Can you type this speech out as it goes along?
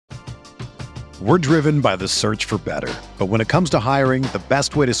We're driven by the search for better. But when it comes to hiring, the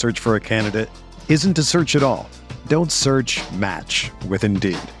best way to search for a candidate isn't to search at all. Don't search, match with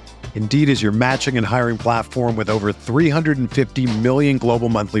Indeed. Indeed is your matching and hiring platform with over 350 million global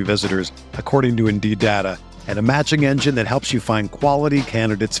monthly visitors, according to Indeed data, and a matching engine that helps you find quality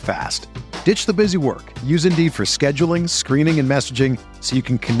candidates fast. Ditch the busy work. Use Indeed for scheduling, screening, and messaging so you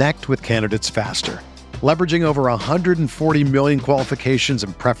can connect with candidates faster. Leveraging over 140 million qualifications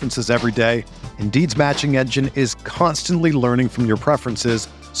and preferences every day, Indeed's matching engine is constantly learning from your preferences,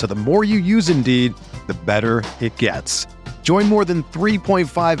 so the more you use Indeed, the better it gets. Join more than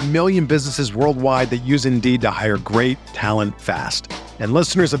 3.5 million businesses worldwide that use Indeed to hire great talent fast. And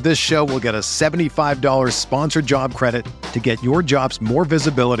listeners of this show will get a $75 sponsored job credit to get your jobs more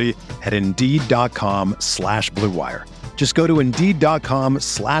visibility at Indeed.com/Blue Wire. Just go to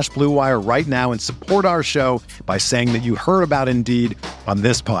Indeed.com/Blue Wire right now and support our show by saying that you heard about Indeed on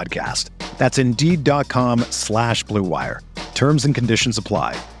this podcast. That's Indeed.com/Blue Wire. Terms and conditions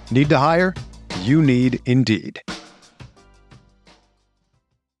apply. Need to hire? You need Indeed.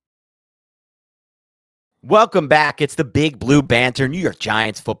 Welcome back. It's the Big Blue Banter New York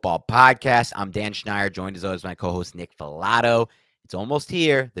Giants football podcast. I'm Dan Schneider, joined as always by my co-host Nick Filato. It's almost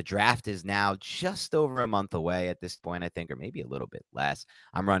here. The draft is now just over a month away at this point, I think, or maybe a little bit less.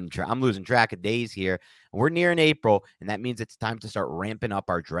 I'm losing track of days here. We're near in April, and that means it's time to start ramping up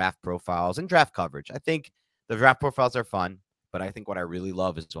our draft profiles and draft coverage. I think the draft profiles are fun, but I think what I really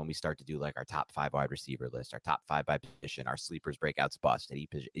love is when we start to do like our top 5 wide receiver list, our top 5 by position, our sleepers, breakouts, bust at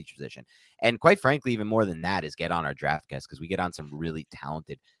each position. And quite frankly, even more than that is get on our draft guests, because we get on some really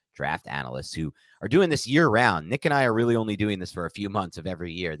talented draft analysts who are doing this year round. Nick and I are really only doing this for a few months of every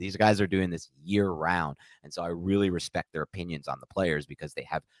year. These guys are doing this year round. And so I really respect their opinions on the players because they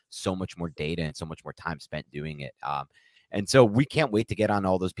have so much more data and so much more time spent doing it. And so we can't wait to get on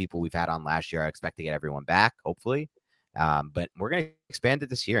all those people we've had on last year. I expect to get everyone back, hopefully. But we're going to expand it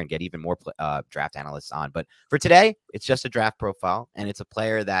this year and get even more draft analysts on. But for today, it's just a draft profile, and it's a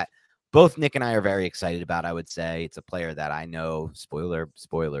player that both Nick and I are very excited about. I would say it's a player that I know, spoiler,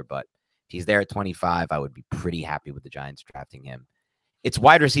 but if he's there at 25, I would be pretty happy with the Giants drafting him. It's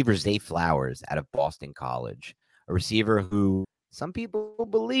wide receiver Zay Flowers out of Boston College, a receiver who some people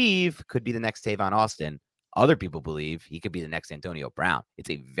believe could be the next Tavon Austin. Other people believe he could be the next Antonio Brown. It's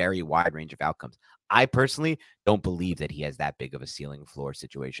a very wide range of outcomes. I personally don't believe that he has that big of a ceiling floor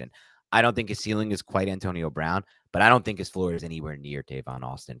situation. I don't think his ceiling is quite Antonio Brown, but I don't think his floor is anywhere near Tavon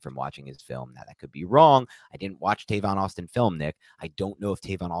Austin from watching his film. Now, that could be wrong. I didn't watch Tavon Austin film, Nick. I don't know if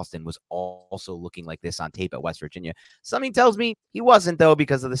Tavon Austin was also looking like this on tape at West Virginia. Something tells me he wasn't, though,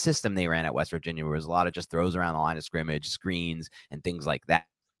 because of the system they ran at West Virginia, where it was a lot of just throws around the line of scrimmage, screens, and things like that.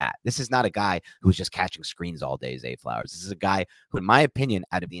 This is not a guy who's just catching screens all day, Zay Flowers. This is a guy who, in my opinion,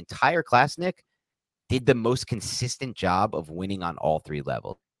 out of the entire class, Nick, did the most consistent job of winning on all 3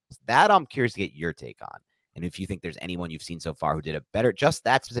 levels. That I'm curious to get your take on. And if you think there's anyone you've seen so far who did a better, just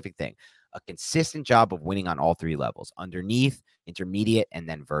that specific thing, a consistent job of winning on all 3 levels, underneath, intermediate, and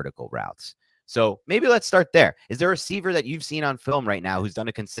then vertical routes. So maybe let's start there. Is there a receiver that you've seen on film right now who's done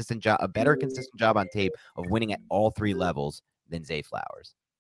a consistent job, a better consistent job on tape of winning at all 3 levels than Zay Flowers?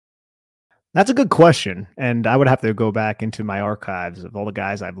 That's a good question. And I would have to go back into my archives of all the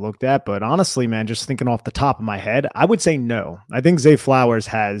guys I've looked at. But honestly, man, just thinking off the top of my head, I would say no. I think Zay Flowers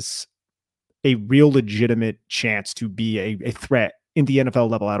has a real legitimate chance to be a threat in the NFL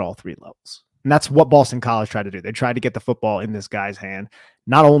level at all 3 levels. And that's what Boston College tried to do. They tried to get the football in this guy's hand,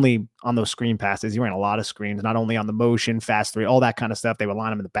 not only on those screen passes. He ran a lot of screens, not only on the motion, fast 3, all that kind of stuff. They would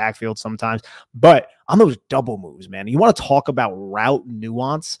line him in the backfield sometimes, but on those double moves, man, you want to talk about route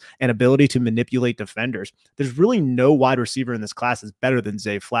nuance and ability to manipulate defenders. There's really no wide receiver in this class that's better than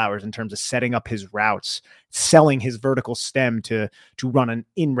Zay Flowers in terms of setting up his routes, selling his vertical stem to run an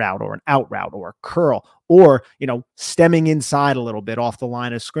in route or an out route or a curl, or, stemming inside a little bit off the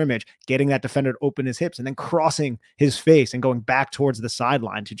line of scrimmage, getting that defender to open his hips and then crossing his face and going back towards the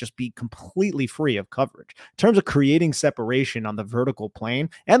sideline to just be completely free of coverage. In terms of creating separation on the vertical plane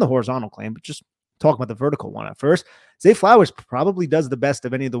and the horizontal plane, but just talk about the vertical one at first, Zay Flowers probably does the best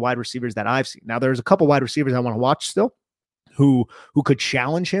of any of the wide receivers that I've seen. Now, there's a couple wide receivers I want to watch still who could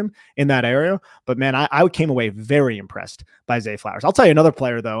challenge him in that area. But, man, I came away very impressed by Zay Flowers. I'll tell you another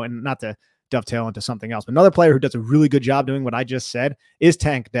player, though, and not to dovetail into something else, but another player who does a really good job doing what I just said is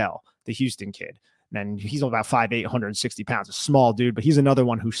Tank Dell, the Houston kid. And he's about 5'8", 160 pounds, a small dude, but he's another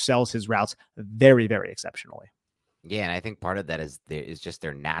one who sells his routes very, very exceptionally. Yeah, and I think part of that is just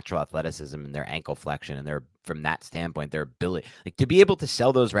their natural athleticism and their ankle flexion, and their from that standpoint, their ability, like to be able to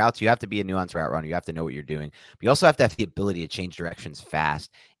sell those routes. You have to be a nuanced route runner. You have to know what you're doing. But you also have to have the ability to change directions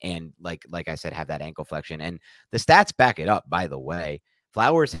fast, and like I said, have that ankle flexion. And the stats back it up. By the way,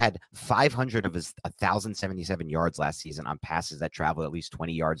 Flowers had 500 of his 1,077 yards last season on passes that travel at least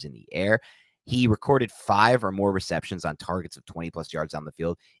 20 yards in the air. He recorded 5 or more receptions on targets of 20 plus yards down the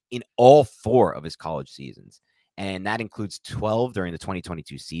field in all 4 of his college seasons. And that includes 12 during the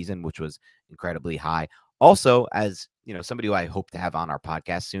 2022 season, which was incredibly high. Also, as you know, somebody who I hope to have on our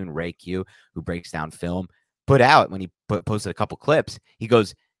podcast soon, Ray Q, who breaks down film, put out when he posted a couple clips,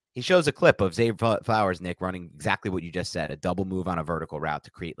 he shows a clip of Zay Flowers, Nick, running exactly what you just said, a double move on a vertical route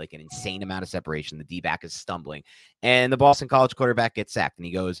to create like an insane amount of separation. The D-back is stumbling, and the Boston College quarterback gets sacked. And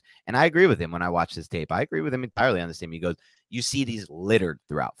he goes, and I agree with him when I watch this tape. I agree with him entirely on this team. He goes, you see these littered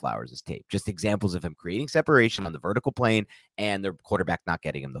throughout Flowers' tape, just examples of him creating separation on the vertical plane and the quarterback not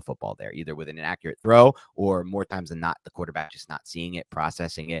getting him the football there, either with an inaccurate throw or more times than not, the quarterback just not seeing it,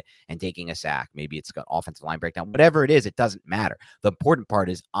 processing it, and taking a sack. Maybe it's an offensive line breakdown. Whatever it is, it doesn't matter. The important part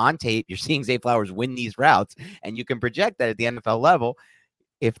is on tape, you're seeing Zay Flowers win these routes, and you can project that at the NFL level,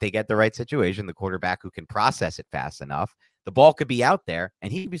 if they get the right situation, the quarterback who can process it fast enough, the ball could be out there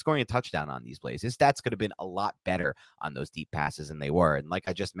and he could be scoring a touchdown on these plays. His stats could have been a lot better on those deep passes than they were. And like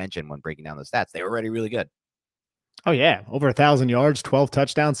I just mentioned, when breaking down those stats, they were already really good. Oh yeah, over 1,000 yards, 12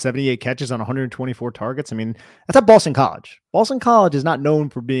 touchdowns, 78 catches on 124 targets. I mean, that's at Boston College. Boston College is not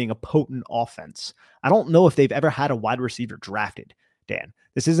known for being a potent offense. I don't know if they've ever had a wide receiver drafted, Dan.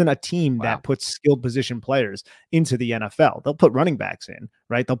 This isn't a team that puts skilled position players into the NFL. They'll put running backs in,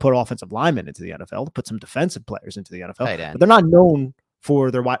 right? They'll put offensive linemen into the NFL. They'll put some defensive players into the NFL. But they're not known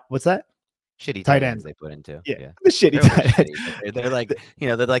for their what's that? Shitty tight ends they put into. Yeah. The shitty tight ends. They're like,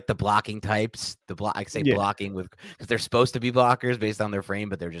 they're like the blocking types. Blocking with, because they're supposed to be blockers based on their frame,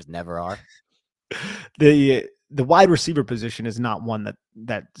 but they're just never are. The wide receiver position is not one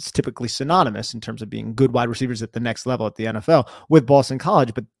that's typically synonymous in terms of being good wide receivers at the next level at the NFL with Boston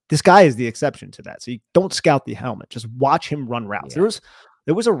College, but this guy is the exception to that. So you don't scout the helmet, just watch him run routes. Yeah.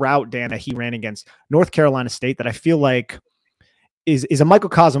 There was a route, Dan, that he ran against North Carolina State that I feel like is a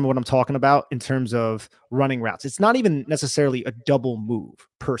microcosm of what I'm talking about in terms of running routes. It's not even necessarily a double move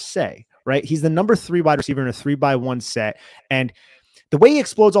per se, right? He's the number 3 wide receiver in a 3-by-1 set, and the way he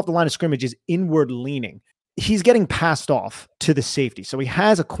explodes off the line of scrimmage is inward leaning. He's getting passed off to the safety. So he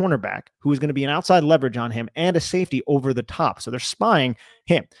has a cornerback who is going to be an outside leverage on him and a safety over the top. So they're spying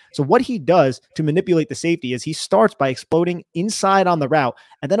him. So what he does to manipulate the safety is he starts by exploding inside on the route.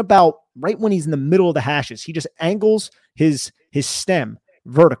 And then about right when he's in the middle of the hashes, he just angles his stem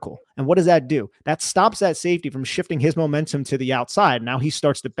vertical. And what does that do? That stops that safety from shifting his momentum to the outside. Now he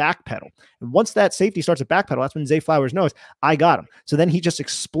starts to backpedal. And once that safety starts to backpedal, that's when Zay Flowers knows, I got him. So then he just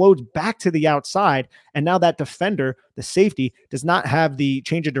explodes back to the outside. And now that defender, the safety, does not have the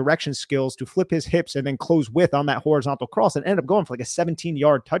change of direction skills to flip his hips and then close width on that horizontal cross and end up going for like a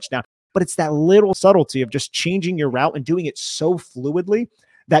 17-yard touchdown. But it's that little subtlety of just changing your route and doing it so fluidly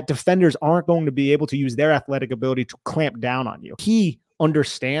that defenders aren't going to be able to use their athletic ability to clamp down on you. He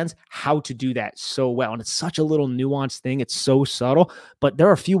understands how to do that so well. And it's such a little nuanced thing. It's so subtle, but there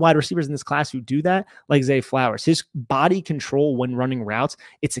are a few wide receivers in this class who do that, like Zay Flowers. His body control when running routes,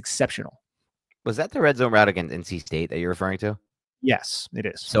 it's exceptional. Was that the red zone route against NC State that you're referring to? Yes, it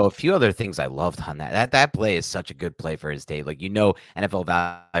is. So a few other things I loved on that play is such a good play for his tape. Like, NFL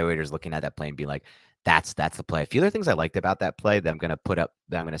evaluators looking at that play and being like, that's the play. A few other things I liked about that play that I'm going to put up,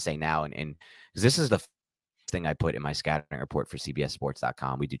 that I'm going to say now, and because this is the thing I put in my scouting report for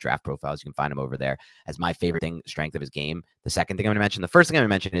CBSSports.com. We do draft profiles. You can find them over there as my favorite thing, strength of his game. The second thing I'm going to mention, the first thing I'm going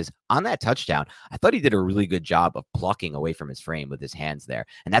to mention is on that touchdown, I thought he did a really good job of plucking away from his frame with his hands there.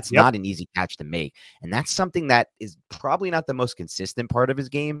 And that's not an easy catch to make. And that's something that is probably not the most consistent part of his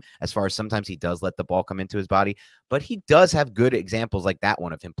game, as far as sometimes he does let the ball come into his body, but he does have good examples like that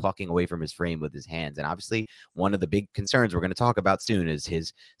one of him plucking away from his frame with his hands. And obviously one of the big concerns we're going to talk about soon is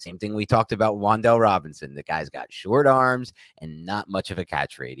his same thing we talked about Wan'Dale Robinson. The guy's got short arms and not much of a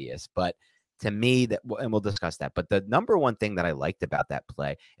catch radius, but to me, and we'll discuss that. But the number one thing that I liked about that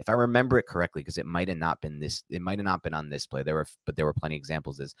play, if I remember it correctly, because it might have not been on this play. There were plenty of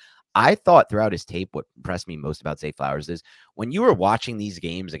examples. Is I thought throughout his tape, what impressed me most about Zay Flowers is when you were watching these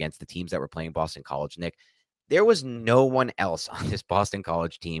games against the teams that were playing Boston College, Nick, there was no one else on this Boston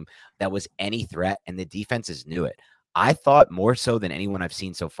College team that was any threat, and the defenses knew it. I thought more so than anyone I've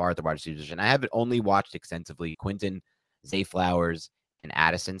seen so far at the wide receiver position. I haven't only watched extensively Quinton, Zay Flowers, and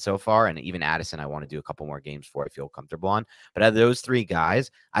Addison so far. And even Addison, I want to do a couple more games before I feel comfortable on. But out of those three guys,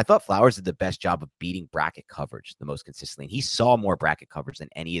 I thought Flowers did the best job of beating bracket coverage the most consistently. And he saw more bracket coverage than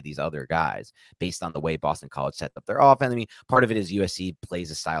any of these other guys based on the way Boston College set up their offense. I mean, part of it is USC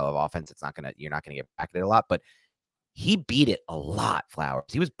plays a style of offense. You're not going to get bracketed a lot, but he beat it a lot, Flowers.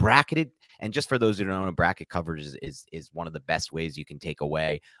 He was bracketed. And just for those who don't know, bracket coverage is one of the best ways you can take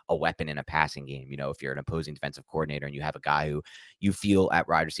away a weapon in a passing game. You know, if you're an opposing defensive coordinator and you have a guy who you feel at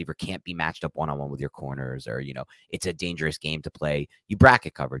wide receiver can't be matched up one-on-one with your corners, or, you know, it's a dangerous game to play, you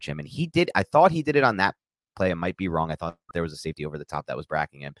bracket coverage him. And I thought he did it on that play. I might be wrong. I thought there was a safety over the top that was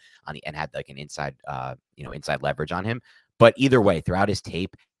bracketing him and had like an inside leverage on him. But either way, throughout his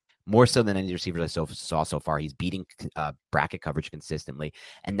tape, more so than any receivers I saw so far, he's beating bracket coverage consistently.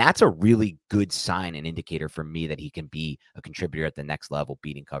 And that's a really good sign and indicator for me that he can be a contributor at the next level,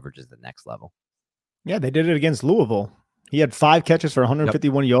 beating coverages at the next level. Yeah, they did it against Louisville. He had 5 catches for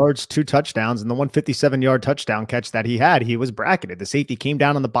 151 yards, 2 touchdowns, and the 157-yard touchdown catch that he had, he was bracketed. The safety came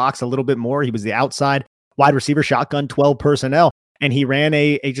down on the box a little bit more. He was the outside wide receiver, shotgun, 12 personnel. And he ran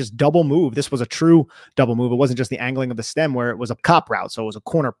a just double move. This was a true double move. It wasn't just the angling of the stem where it was a cop route. So it was a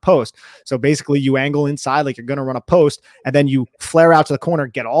corner post. So basically you angle inside like you're going to run a post, and then you flare out to the corner,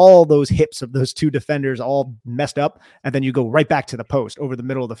 get all those hips of those 2 defenders all messed up, and then you go right back to the post over the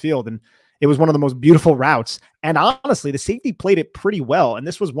middle of the field. And it was one of the most beautiful routes. And honestly, the safety played it pretty well. And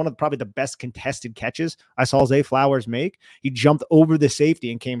this was one of probably the best contested catches I saw Zay Flowers make. He jumped over the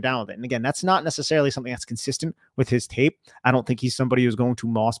safety and came down with it. And again, that's not necessarily something that's consistent with his tape. I don't think he's somebody who's going to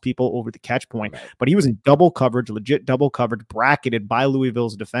moss people over the catch point, but he was in double coverage, legit double coverage, bracketed by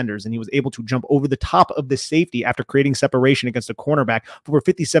Louisville's defenders. And he was able to jump over the top of the safety after creating separation against a cornerback for a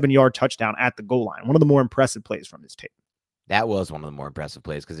 57-yard touchdown at the goal line. One of the more impressive plays from this tape. That was one of the more impressive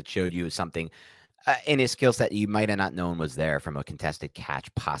plays because it showed you something in his skill set you might have not known was there from a contested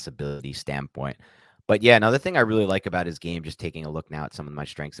catch possibility standpoint. But yeah, another thing I really like about his game, just taking a look now at some of my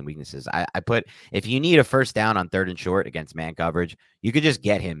strengths and weaknesses, I put, if you need a first down on 3rd and short against man coverage, you could just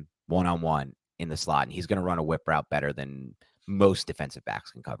get him one-on-one in the slot, and he's going to run a whip route better than most defensive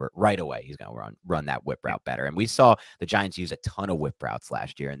backs can cover right away. He's going to run that whip route better. And we saw the Giants use a ton of whip routes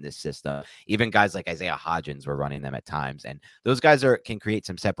last year in this system. Even guys like Isaiah Hodgins were running them at times. And those guys can create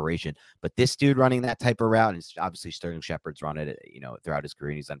some separation. But this dude running that type of route, and obviously Sterling Shepard's run it, throughout his career,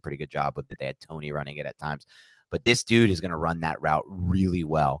 and he's done a pretty good job with it. They had Tony running it at times. But this dude is going to run that route really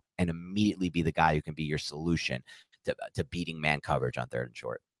well and immediately be the guy who can be your solution to beating man coverage on 3rd and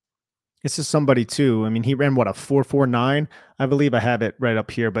short. This is somebody too. I mean, he ran a 4.49. I believe I have it right up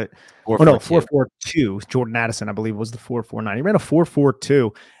here, but 4.42. Jordan Addison, I believe, was the 4.49. He ran a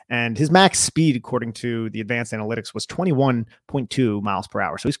 4.42, and his max speed, according to the advanced analytics, was 21.2 miles per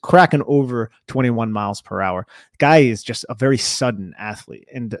hour. So he's cracking over 21 miles per hour. The guy is just a very sudden athlete.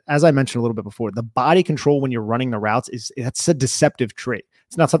 And as I mentioned a little bit before, the body control when you're running the routes that's a deceptive trait.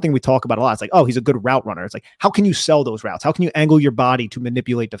 It's not something we talk about a lot. It's like, oh, he's a good route runner. It's like, how can you sell those routes? How can you angle your body to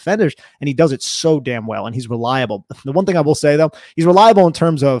manipulate defenders? And he does it so damn well, and he's reliable. The one thing I will say, though, he's reliable in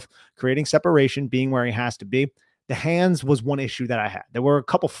terms of creating separation, being where he has to be. The hands was one issue that I had. There were a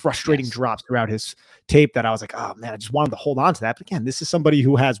couple frustrating drops throughout his tape that I was like, oh, man, I just wanted to hold on to that. But again, this is somebody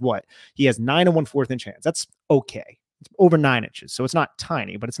who has He has 9 1/4 inch hands. That's okay. It's over 9 inches. So it's not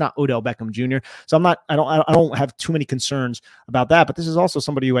tiny, but it's not Odell Beckham Jr. So I don't have too many concerns about that. But this is also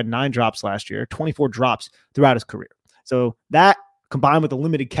somebody who had 9 drops last year, 24 drops throughout his career. So that combined with a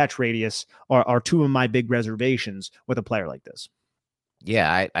limited catch radius are 2 of my big reservations with a player like this.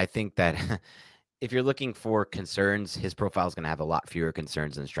 Yeah, I think that if you're looking for concerns, his profile is going to have a lot fewer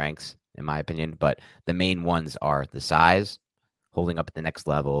concerns than strengths, in my opinion. But the main ones are the size, holding up at the next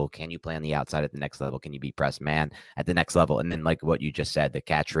level. Can you play on the outside at the next level? Can you be press man at the next level? And then like what you just said, the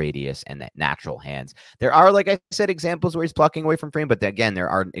catch radius and that natural hands. There are, like I said, examples where he's plucking away from frame, but again, there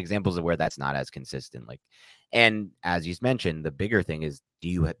are examples of where that's not as consistent. And as you mentioned, the bigger thing is,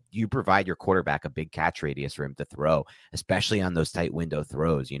 do you provide your quarterback a big catch radius for him to throw, especially on those tight window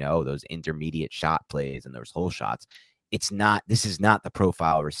throws, those intermediate shot plays and those hole shots. This is not the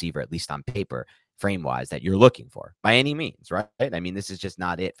profile receiver, at least on paper, frame-wise, that you're looking for by any means, right? I mean, this is just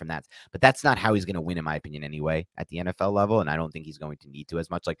not it from that. But that's not how he's going to win, in my opinion, anyway, at the NFL level, and I don't think he's going to need to as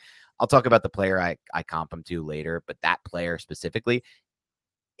much. Like, I'll talk about the player I comp him to later, but that player specifically,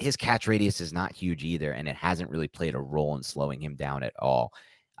 his catch radius is not huge either, and it hasn't really played a role in slowing him down at all.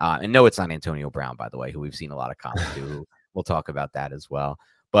 And no, it's not Antonio Brown, by the way, who we've seen a lot of comps to. We'll talk about that as well.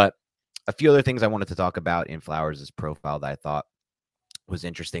 But a few other things I wanted to talk about in Flowers' profile that I thought was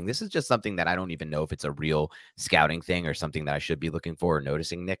interesting. This is just something that I don't even know if it's a real scouting thing or something that I should be looking for or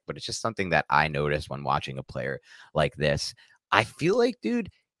noticing, Nick, but it's just something that I noticed when watching a player like this. I feel like, dude,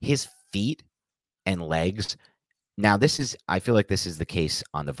 his feet and legs. Now, I feel like this is the case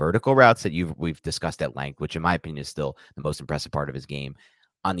on the vertical routes that we've discussed at length, which in my opinion is still the most impressive part of his game.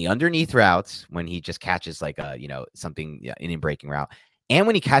 On the underneath routes, when he just catches like something in breaking route, and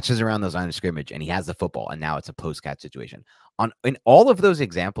when he catches around those line of scrimmage and he has the football, and now it's a post catch situation. In all of those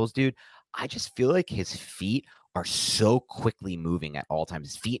examples, dude, I just feel like his feet are so quickly moving at all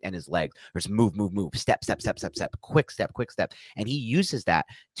times. His feet and his legs are just move, step, quick step. And he uses that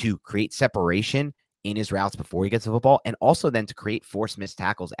to create separation in his routes before he gets the football, and also then to create forced missed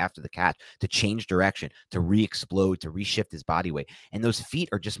tackles after the catch, to change direction, to re-explode, to reshift his body weight. And those feet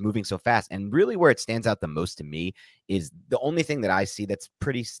are just moving so fast. And really where it stands out the most to me is the only thing that I see that's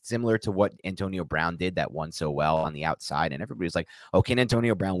pretty similar to what Antonio Brown did that won so well on the outside. And everybody's like, oh, can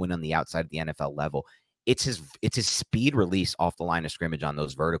Antonio Brown win on the outside of the NFL level? It's his speed release off the line of scrimmage on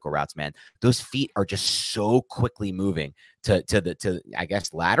those vertical routes, man. Those feet are just so quickly moving to I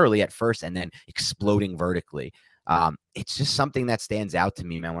guess laterally at first and then exploding vertically. It's just something that stands out to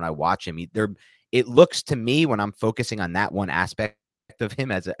me, man. When I watch him, it looks to me, when I'm focusing on that one aspect of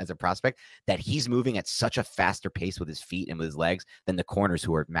him as a prospect, that he's moving at such a faster pace with his feet and with his legs than the corners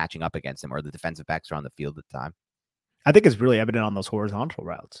who are matching up against him or the defensive backs who are on the field at the time. I think it's really evident on those horizontal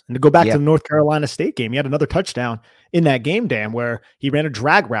routes. And to go back to the North Carolina State game, he had another touchdown in that game, Dan, where he ran a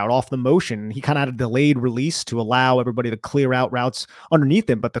drag route off the motion. He kind of had a delayed release to allow everybody to clear out routes underneath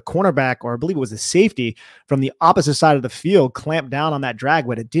him. But the cornerback, or I believe it was the safety from the opposite side of the field, clamped down on that drag,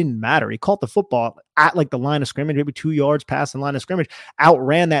 but it didn't matter. He caught the football at like the line of scrimmage, maybe 2 yards past the line of scrimmage,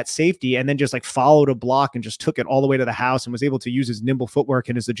 outran that safety, and then just like followed a block and just took it all the way to the house and was able to use his nimble footwork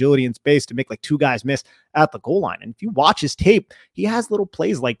and his agility in space to make like 2 guys miss at the goal line. And if you watch his tape, he has little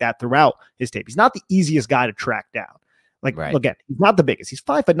plays like that throughout his tape. He's not the easiest guy to track down. Like, Again, he's not the biggest. He's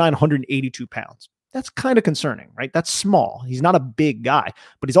 5'9", 182 pounds. That's kind of concerning, right? That's small. He's not a big guy,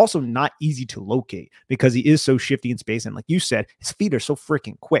 but he's also not easy to locate because he is so shifty in space. And like you said, his feet are so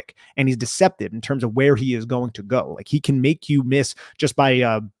freaking quick, and he's deceptive in terms of where he is going to go. Like, he can make you miss just by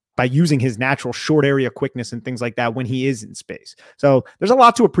using his natural short area quickness and things like that when he is in space. So there's a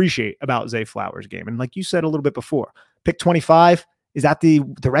lot to appreciate about Zay Flowers' game. And like you said a little bit before, pick 25, is that the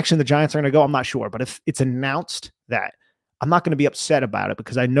direction the Giants are going to go? I'm not sure, but if it's announced that, I'm not going to be upset about it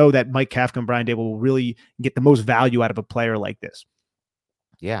because I know that Mike Kafka and Brian Dable will really get the most value out of a player like this.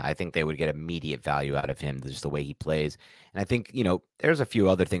 Yeah, I think they would get immediate value out of him, just the way he plays. And I think, there's a few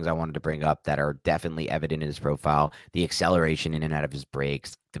other things I wanted to bring up that are definitely evident in his profile. The acceleration in and out of his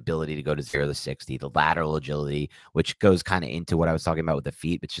breaks, the ability to go to 0 to 60, the lateral agility, which goes kind of into what I was talking about with the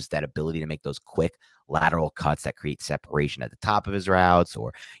feet. It's just that ability to make those quick lateral cuts that create separation at the top of his routes,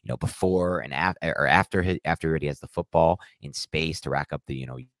 or, before and after he already has the football in space to rack up the,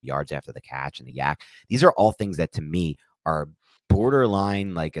 yards after the catch and the yak. These are all things that to me are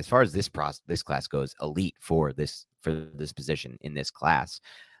borderline, like, as far as this class goes, elite for this position in this class.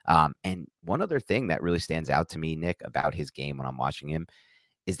 And one other thing that really stands out to me, Nick, about his game when I'm watching him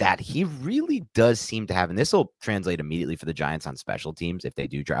is that he really does seem to have, and this will translate immediately for the Giants on special teams if they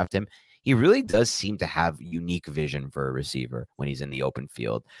do draft him, he really does seem to have unique vision for a receiver when he's in the open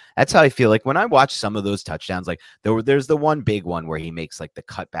field. That's how I feel like when I watch some of those touchdowns. Like, there's the one big one where he makes like the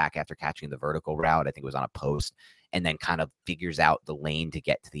cutback after catching the vertical route. I think it was on a post, and then kind of figures out the lane to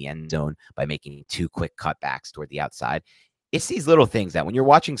get to the end zone by making 2 quick cutbacks toward the outside. It's these little things that when you're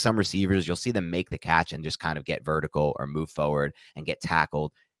watching some receivers, you'll see them make the catch and just kind of get vertical or move forward and get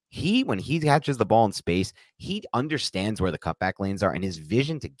tackled. When he catches the ball in space, he understands where the cutback lanes are, and his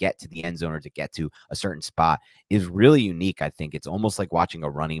vision to get to the end zone or to get to a certain spot is really unique. I think it's almost like watching a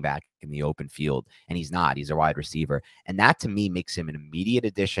running back in the open field, and he's a wide receiver. And that to me makes him an immediate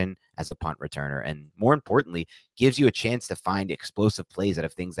addition as a punt returner. And more importantly, gives you a chance to find explosive plays out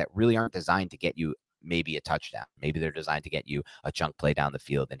of things that really aren't designed to get you maybe a touchdown. Maybe they're designed to get you a chunk play down the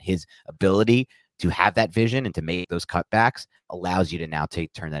field. And his ability to have that vision and to make those cutbacks allows you to now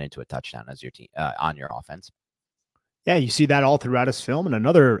turn that into a touchdown as your team on your offense. Yeah, you see that all throughout his film. And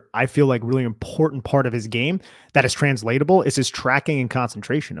another, I feel like, really important part of his game that is translatable is his tracking and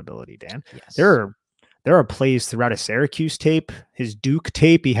concentration ability, Dan. Yes. There are plays throughout his Syracuse tape, his Duke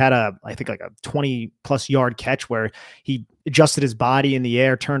tape. He had I think like a 20+ yard catch where he adjusted his body in the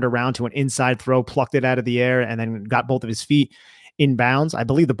air, turned around to an inside throw, plucked it out of the air, and then got both of his feet in bounds. I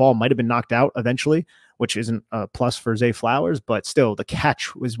believe the ball might have been knocked out eventually, which isn't a plus for Zay Flowers, but still the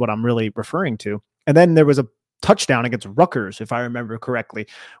catch was what I'm really referring to. And then there was touchdown against Rutgers, if I remember correctly,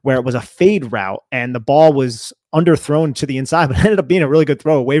 where it was a fade route and the ball was underthrown to the inside, but it ended up being a really good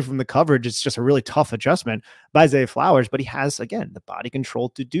throw away from the coverage. It's just a really tough adjustment by Zay Flowers, but he has, again, the body control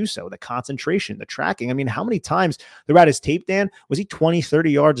to do so, the concentration, the tracking. I mean, how many times throughout his tape, Dan, was he 20,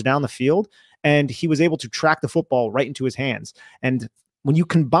 30 yards down the field and he was able to track the football right into his hands? And when you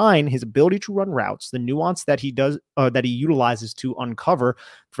combine his ability to run routes, the nuance that he does, that he utilizes to uncover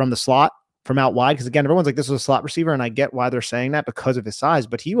from the slot, from out wide, because again, everyone's like, this is a slot receiver, and I get why they're saying that because of his size,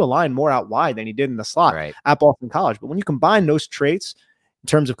 but he aligned more out wide than he did in the slot at Boston College. But when you combine those traits in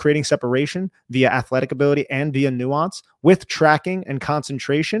terms of creating separation via athletic ability and via nuance with tracking and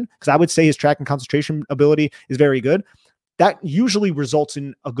concentration, because I would say his track and concentration ability is very good, that usually results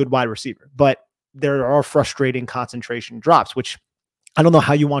in a good wide receiver. But there are frustrating concentration drops, which I don't know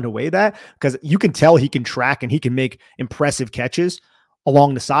how you want to weigh that, because you can tell he can track and he can make impressive catches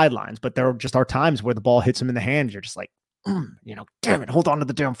along the sidelines, but there just are times where the ball hits him in the hands. You're just like, damn it, hold on to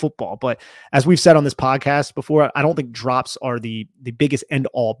the damn football. But as we've said on this podcast before, I don't think drops are the biggest end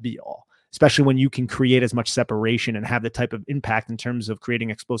all be all, especially when you can create as much separation and have the type of impact in terms of creating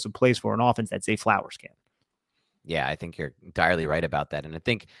explosive plays for an offense that Zay Flowers can. Yeah, I think you're entirely right about that. And I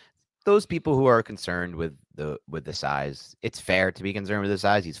think those people who are concerned with the size, it's fair to be concerned with the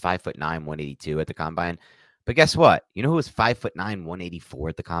size. He's 5'9", 182 at the combine. But guess what? You know who was 5'9", 184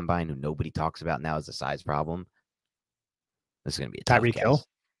 at the combine, who nobody talks about now as a size problem? This is going to be a tough Tyreek Hill?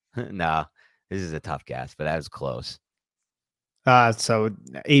 No, this is a tough guess, but that was close. So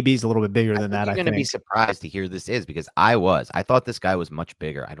AB's a little bit bigger than that. You're going to be surprised to hear this is, because I thought this guy was much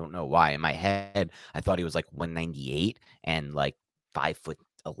bigger. I don't know why. In my head, I thought he was like 198 and like 5'11"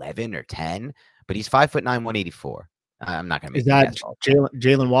 or 10, but he's 5'9", 184. I'm not going to make. Is that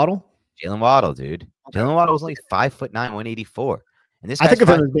Jalen Waddle? Jalen Waddle, dude. Okay. Jalen Waddle was like 5'9", 184. And this I think of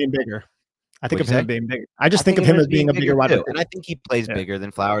him as being bigger. I think of him as being bigger. I just think of him as being a bigger wide receiver. And I think he plays bigger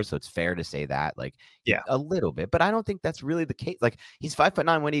than Flowers, so it's fair to say that, like, a little bit. But I don't think that's really the case. Like, he's 5'9",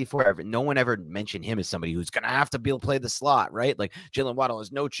 184. No one ever mentioned him as somebody who's going to have to be able to play the slot, right? Like, Jalen Waddle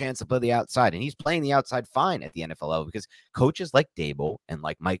has no chance to play the outside, and he's playing the outside fine at the NFL level, because coaches like Dable and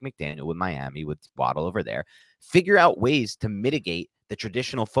like Mike McDaniel with Miami, with Waddle over there, figure out ways to mitigate the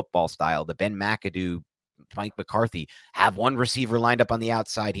traditional football style, the Ben McAdoo, Mike McCarthy, have one receiver lined up on the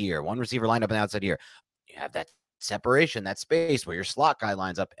outside here, one receiver lined up on the outside here. You have that separation, that space where your slot guy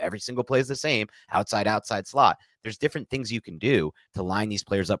lines up. Every single play is the same, outside slot. There's different things you can do to line these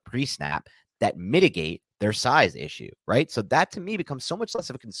players up pre-snap that mitigate their size issue, right? So that to me becomes so much less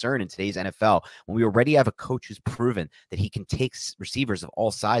of a concern in today's NFL, when we already have a coach who's proven that he can take receivers of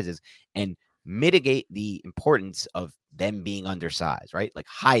all sizes and mitigate the importance of them being undersized, right? Like,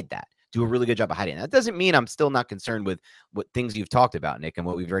 hide that. Do a really good job of hiding. That doesn't mean I'm still not concerned with what things you've talked about, Nick, and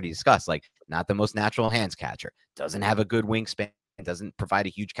what we've already discussed. Like, not the most natural hands catcher, doesn't have a good wingspan, doesn't provide a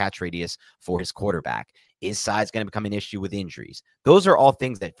huge catch radius for his quarterback. Is size going to become an issue with injuries? Those are all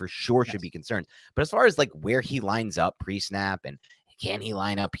things that for sure should be concerned. But as far as like where he lines up pre-snap and can he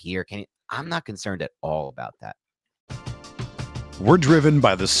line up here, I'm not concerned at all about that. We're driven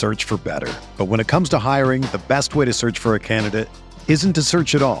by the search for better. But when it comes to hiring, the best way to search for a candidate isn't to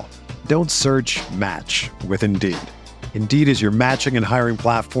search at all. Don't search, match with Indeed. Indeed is your matching and hiring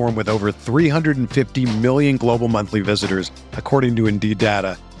platform with over 350 million global monthly visitors, according to Indeed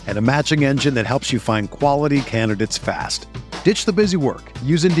data, and a matching engine that helps you find quality candidates fast. Ditch the busy work.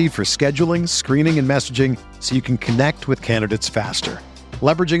 Use Indeed for scheduling, screening, and messaging so you can connect with candidates faster.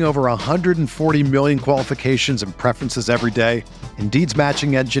 Leveraging over 140 million qualifications and preferences every day, Indeed's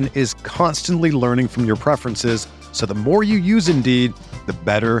matching engine is constantly learning from your preferences, so the more you use Indeed, the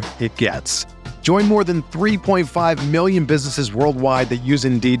better it gets. Join more than 3.5 million businesses worldwide that use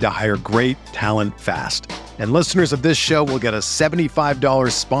Indeed to hire great talent fast. And listeners of this show will get a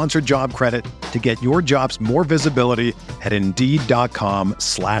 $75 sponsored job credit to get your jobs more visibility at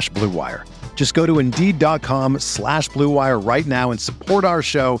Indeed.com/Blue Wire. Just go to Indeed.com/Blue Wire right now and support our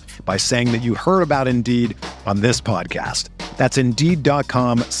show by saying that you heard about Indeed on this podcast. That's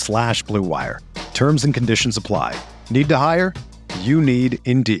Indeed.com/Blue Wire. Terms and conditions apply. Need to hire? You need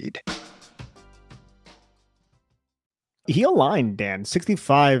Indeed. He aligned, Dan.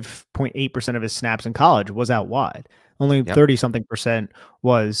 65.8% of his snaps in college was out wide. Only 30-something%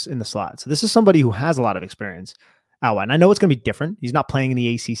 was in the slot. So this is somebody who has a lot of experience out wide. And I know it's going to be different. He's not playing in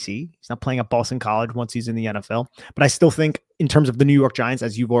the ACC. He's not playing at Boston College once he's in the NFL. But I still think in terms of the New York Giants,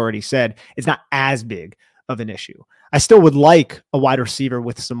 as you've already said, it's not as big of an issue. I still would like a wide receiver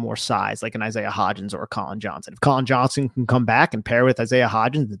with some more size, like an Isaiah Hodgins or a Colin Johnson. If Colin Johnson can come back and pair with Isaiah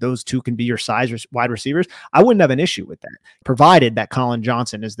Hodgins, those two can be your size wide receivers, I wouldn't have an issue with that, provided that Colin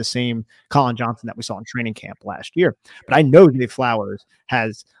Johnson is the same Colin Johnson that we saw in training camp last year. But I know Zay Flowers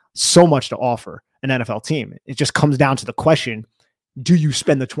has so much to offer an NFL team. It just comes down to the question, do you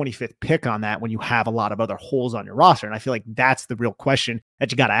spend the 25th pick on that when you have a lot of other holes on your roster? And I feel like that's the real question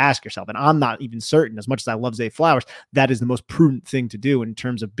that you got to ask yourself. And I'm not even certain, as much as I love Zay Flowers, that is the most prudent thing to do in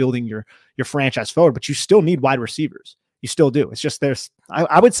terms of building your franchise forward. But you still need wide receivers. You still do. It's just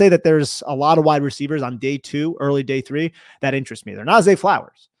I would say that there's a lot of wide receivers on day 2, early day 3 that interest me. They're not Zay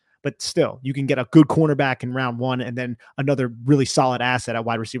Flowers, but still, you can get a good cornerback in round 1 and then another really solid asset at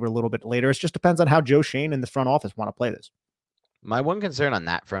wide receiver a little bit later. It just depends on how Joe Schoen and the front office want to play this. My one concern on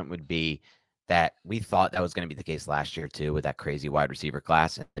that front would be that we thought that was going to be the case last year too, with that crazy wide receiver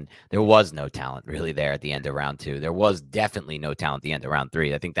class. And there was no talent really there at the end of round 2. There was definitely no talent at the end of round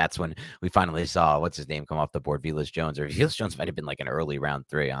 3. I think that's when we finally saw, what's his name, come off the board, Velus Jones, or Velus Jones might have been like an early round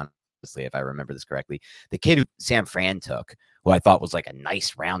 3, honestly, if I remember this correctly. The kid who Sam Fran took, who I thought was like a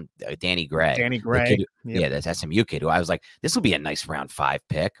nice round, Danny Gray. Kid, yeah, that's SMU kid, who I was like, this will be a nice round 5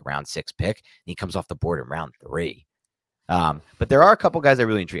 pick, round 6 pick. And he comes off the board in round 3. But there are a couple guys that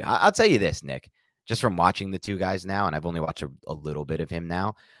really intrigue. I'll tell you this, Nick, just from watching the two guys now, and I've only watched a little bit of him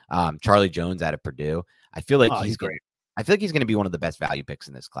now. Charlie Jones out of Purdue. I feel like he's great. I feel like he's going to be one of the best value picks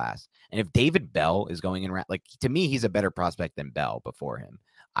in this class. And if David Bell is going in, like, to me, he's a better prospect than Bell before him,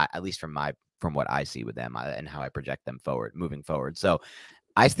 at least from what I see with them and how I project them moving forward. So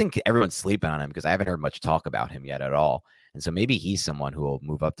I think everyone's sleeping on him because I haven't heard much talk about him yet at all. And so maybe he's someone who will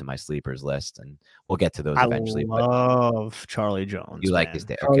move up to my sleepers list, and we'll get to those eventually. I love Charlie Jones. You like this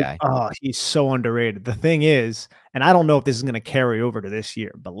day? Okay. Oh, he's so underrated. The thing is, and I don't know if this is going to carry over to this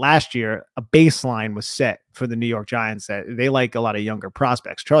year, but last year, a baseline was set for the New York Giants that they like a lot of younger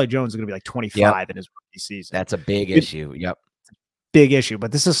prospects. Charlie Jones is going to be like 25 in his rookie season. That's a big issue. Yep. Big issue,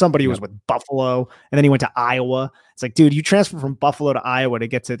 but this is somebody who was with Buffalo and then he went to Iowa. It's like, dude, you transfer from Buffalo to Iowa to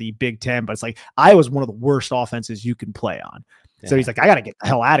get to the Big Ten, but it's like Iowa's one of the worst offenses you can play on. Yeah. So he's like, I got to get the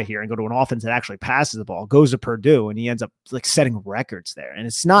hell out of here and go to an offense that actually passes the ball, goes to Purdue, and he ends up like setting records there. And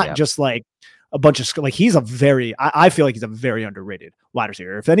it's not just like a bunch of like, he's a very, I feel like he's a very underrated wide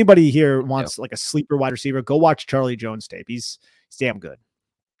receiver. If anybody here wants like a sleeper wide receiver, go watch Charlie Jones tape. He's damn good.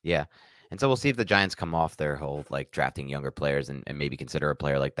 Yeah. And so we'll see if the Giants come off their whole like drafting younger players and maybe consider a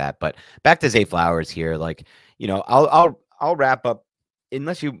player like that. But back to Zay Flowers here, like, you know, I'll wrap up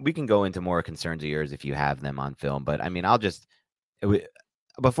unless we can go into more concerns of yours if you have them on film. But I mean,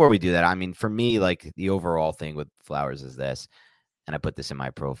 before we do that, I mean, for me, like the overall thing with Flowers is this, and I put this in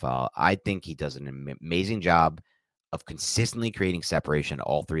my profile. I think he does an amazing job of consistently creating separation at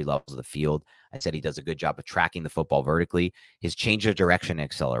all 3 levels of the field. I said he does a good job of tracking the football vertically. His change of direction and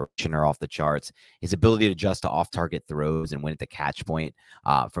acceleration are off the charts. His ability to adjust to off-target throws and win at the catch point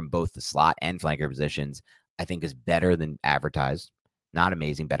from both the slot and flanker positions, I think is better than advertised. Not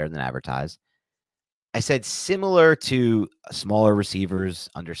amazing, better than advertised. I said similar to smaller receivers,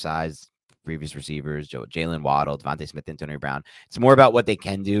 undersized previous receivers, Jalen Waddle, Devontae Smith, Antonio Brown. It's more about what they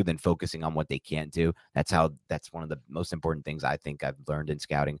can do than focusing on what they can't do. That's one of the most important things I think I've learned in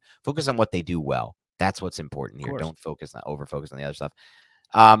scouting. Focus on what they do well. That's what's important here. Don't over focus on the other stuff.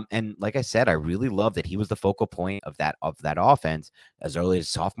 And like I said, I really love that he was the focal point of that offense as early as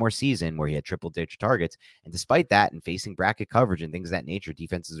sophomore season, where he had triple-digit targets. And despite that, and facing bracket coverage and things of that nature,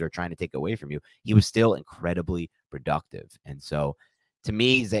 defenses are trying to take away from you, he was still incredibly productive. And so, to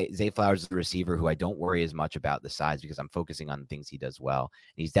me, Zay Flowers is a receiver who I don't worry as much about the size because I'm focusing on the things he does well.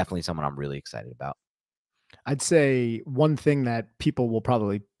 And he's definitely someone I'm really excited about. I'd say one thing that people will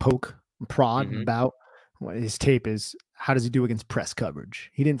probably prod about his tape is, how does he do against press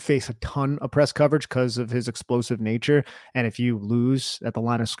coverage? He didn't face a ton of press coverage because of his explosive nature. And if you lose at the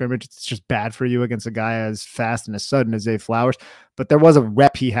line of scrimmage, it's just bad for you against a guy as fast and as sudden as Zay Flowers. But there was a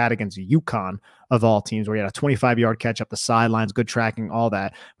rep he had against UConn of all teams where he had a 25-yard catch up the sidelines, good tracking, all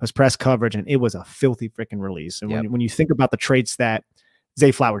that. It was press coverage, and it was a filthy freaking release. And when you think about the traits that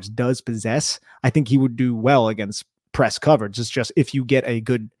Zay Flowers does possess, I think he would do well against press coverage. It's just if you get a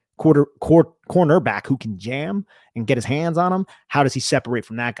good cornerback who can jam and get his hands on him, how does he separate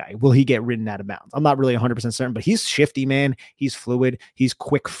from that guy? Will he get ridden out of bounds? I'm not really 100% certain, but he's shifty, man. He's fluid. He's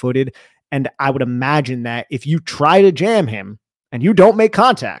quick-footed. And I would imagine that if you try to jam him and you don't make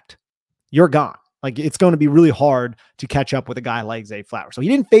contact, you're gone. Like, it's going to be really hard to catch up with a guy like Zay Flowers. So he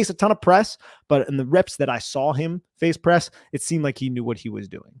didn't face a ton of press, but in the reps that I saw him face press, it seemed like he knew what he was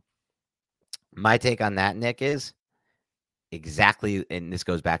doing. My take on that, Nick, is exactly, and this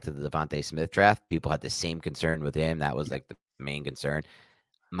goes back to the Devontae Smith draft. People had the same concern with him. That was like the main concern.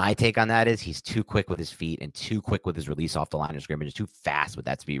 My take on that is he's too quick with his feet and too quick with his release off the line of scrimmage, too fast with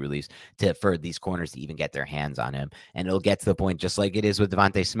that speed release for these corners to even get their hands on him. And it'll get to the point, just like it is with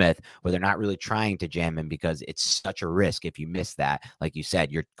Devontae Smith, where they're not really trying to jam him because it's such a risk. If you miss that, like you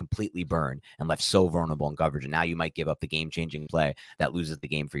said, you're completely burned and left so vulnerable in coverage. And now you might give up the game-changing play that loses the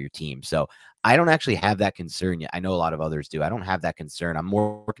game for your team. So I don't actually have that concern yet. I know a lot of others do. I don't have that concern. I'm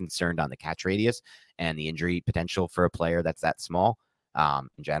more concerned on the catch radius and the injury potential for a player that's that small. In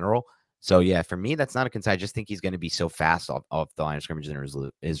general. So yeah, for me, that's not a concern. I just think he's going to be so fast off the line of scrimmage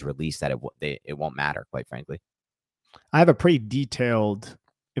and is released that it won't matter, quite frankly. I have a pretty detailed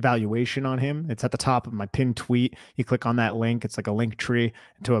evaluation on him. It's at the top of my pinned tweet. You click on that link. It's like a link tree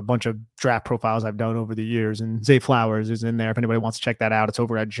to a bunch of draft profiles I've done over the years. And Zay Flowers is in there. If anybody wants to check that out, it's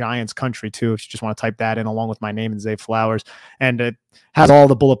over at Giants Country too. If you just want to type that in along with my name and Zay Flowers. And it has all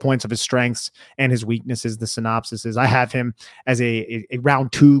the bullet points of his strengths and his weaknesses. The synopsis is I have him as a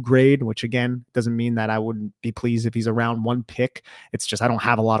round 2 grade, which again, doesn't mean that I wouldn't be pleased if he's a round 1 pick. It's just, I don't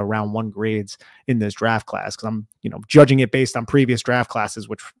have a lot of round 1 grades in this draft class because I'm, judging it based on previous draft classes,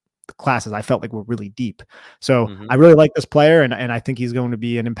 which the classes I felt like were really deep. So I really like this player, and I think he's going to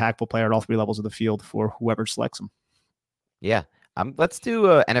be an impactful player at all 3 levels of the field for whoever selects him. Yeah. Let's do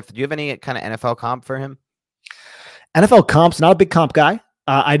NFL. Do you have any kind of NFL comp for him? NFL comp's not a big comp guy.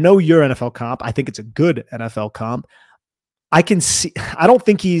 I know your NFL comp. I think it's a good NFL comp. I don't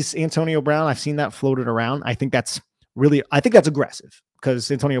think he's Antonio Brown. I've seen that floated around. I think that's aggressive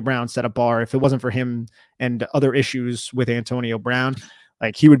because Antonio Brown set a bar. If it wasn't for him and other issues with Antonio Brown,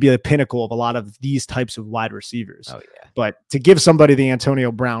 like he would be the pinnacle of a lot of these types of wide receivers. Oh yeah. But to give somebody the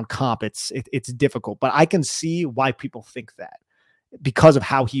Antonio Brown comp, it's difficult. But I can see why people think that because of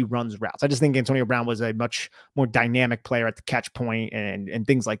how he runs routes. I just think Antonio Brown was a much more dynamic player at the catch point and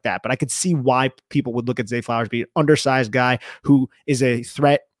things like that. But I could see why people would look at Zay Flowers, be an undersized guy who is a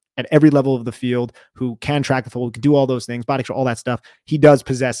threat at every level of the field, who can track the football, who can do all those things, body control, all that stuff. He does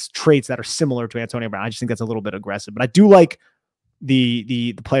possess traits that are similar to Antonio Brown. I just think that's a little bit aggressive. But I do like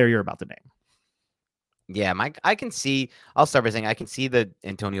the player you're about to name. Yeah, I can see. I'll start by saying I can see that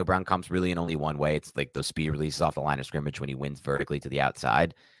Antonio Brown comes really in only one way. It's like those speed releases off the line of scrimmage when he wins vertically to the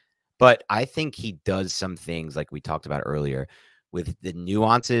outside. But I think he does some things like we talked about earlier with the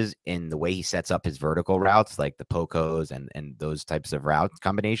nuances in the way he sets up his vertical routes, like the pocos and those types of route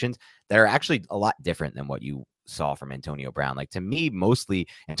combinations that are actually a lot different than what you saw from Antonio Brown. Like to me, mostly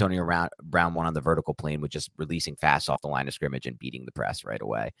Antonio Brown won on the vertical plane with just releasing fast off the line of scrimmage and beating the press right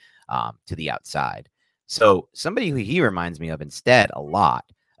away to the outside. So somebody who he reminds me of instead a lot,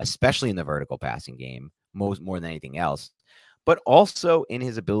 especially in the vertical passing game, more than anything else, but also in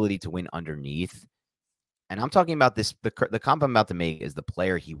his ability to win underneath. And I'm talking about this, the comp I'm about to make is the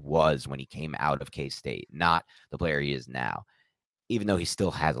player he was when he came out of K-State, not the player he is now, even though he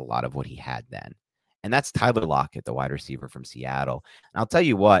still has a lot of what he had then. And that's Tyler Lockett, the wide receiver from Seattle. And I'll tell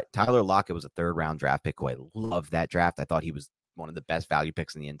you what, Tyler Lockett was a 3rd-round draft pick. I love that draft. I thought he was one of the best value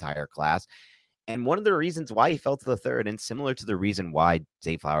picks in the entire class. And one of the reasons why he fell to the 3rd, and similar to the reason why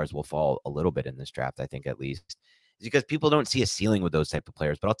Zay Flowers will fall a little bit in this draft, I think at least, is because people don't see a ceiling with those type of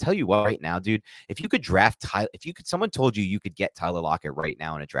players. But I'll tell you what, right now, dude, if you could draft someone told you could get Tyler Lockett right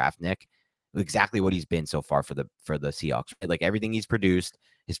now in a draft, Nick, exactly what he's been so far for the Seahawks, right? Like everything he's produced,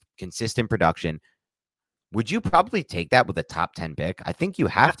 his consistent production. Would you probably take that with a top 10 pick? I think you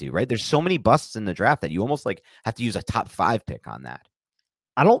have to, right? There's so many busts in the draft that you almost like have to use a top 5 pick on that.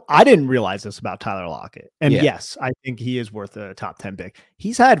 I didn't realize this about Tyler Lockett. And yes, I think he is worth a top 10 pick.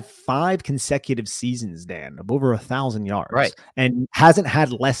 He's had 5 consecutive seasons, Dan, of over 1,000 yards, right? And hasn't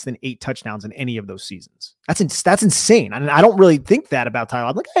had less than 8 touchdowns in any of those seasons. That's insane. And I don't really think that about Tyler.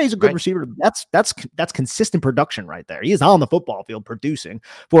 I'm like, hey, he's a good receiver. That's consistent production right there. He is on the football field producing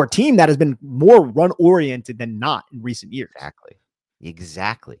for a team that has been more run oriented than not in recent years.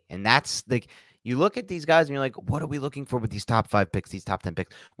 Exactly. And that's the. You look at these guys and you're like, what are we looking for with these top 5 picks, these top 10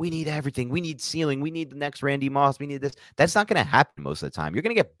 picks? We need everything. We need ceiling. We need the next Randy Moss. We need this. That's not going to happen most of the time. You're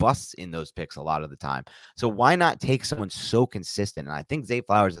going to get busts in those picks a lot of the time. So why not take someone so consistent? And I think Zay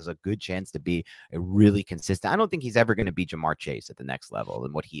Flowers has a good chance to be a really consistent. I don't think he's ever going to be Jamar Chase at the next level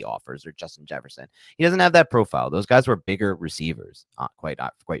than what he offers, or Justin Jefferson. He doesn't have that profile. Those guys were bigger receivers, quite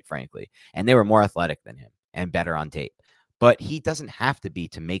frankly, and they were more athletic than him and better on tape. but he doesn't have to be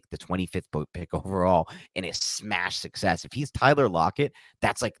to make the 25th pick overall in a smash success. If he's Tyler Lockett,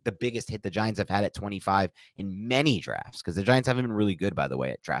 that's like the biggest hit the Giants have had at 25 in many drafts, because the Giants haven't been really good, by the way,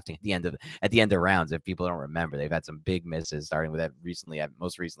 at drafting at the end of rounds. If people don't remember, they've had some big misses, starting with that recently.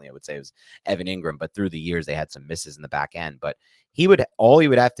 Most recently, I would say, it was Evan Ingram, but through the years they had some misses in the back end. But he would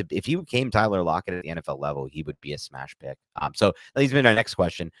have to, if he became Tyler Lockett at the NFL level, he would be a smash pick. So that leads me to our next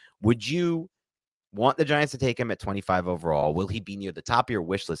question. Would you want the Giants to take him at 25 overall? Will he be near the top of your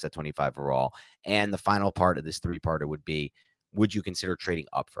wish list at 25 overall? And the final part of this three-parter would be, would you consider trading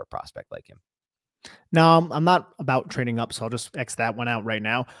up for a prospect like him? No, I'm not about trading up, so I'll just X that one out right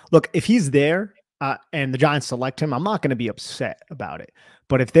now. Look, if he's there and the Giants select him, I'm not going to be upset about it.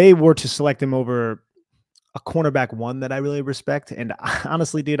 But if they were to select him over a cornerback one that I really respect, and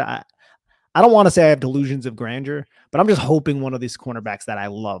honestly, dude, I don't want to say I have delusions of grandeur, but I'm just hoping one of these cornerbacks that I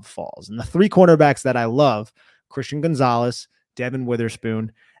love falls. And the three cornerbacks that I love, Christian Gonzalez, Devin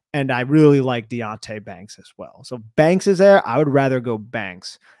Witherspoon, and I really like Deonte Banks as well. So Banks is there. I would rather go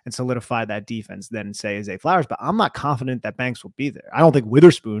Banks and solidify that defense than say Zay Flowers, but I'm not confident that Banks will be there. I don't think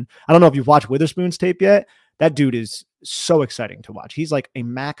Witherspoon, I don't know if you've watched Witherspoon's tape yet. That dude is so exciting to watch. He's like a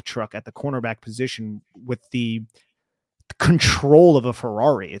Mack truck at the cornerback position with the control of a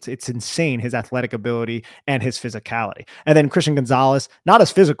Ferrari. It's insane, his athletic ability and his physicality. And then Christian Gonzalez, not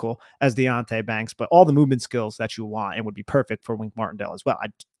as physical as Deonte Banks, but all the movement skills that you want, and would be perfect for Wink Martindale as well.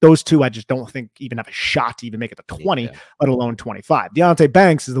 Those two, I just don't think even have a shot to even make it to 20, let alone 25. Deonte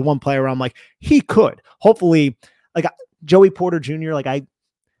Banks is the one player where I'm like, he could. Hopefully, like Joey Porter Jr.,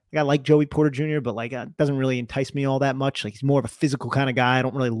 I like Joey Porter Jr., but it doesn't really entice me all that much. Like, he's more of a physical kind of guy. I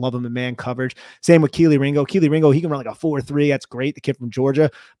don't really love him in man coverage. Same with Keely Ringo. Keely Ringo, he can run like a 4.3. That's great. The kid from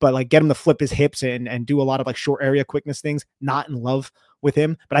Georgia, but get him to flip his hips and do a lot of short area quickness things. Not in love with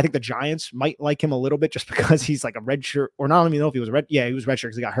him, but I think the Giants might like him a little bit just because he's like a red shirt, or not even know if he was a red. Yeah, he was red shirt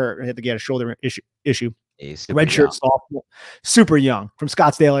because he got hurt. He had to get a shoulder issue. Red shirt sophomore, super young from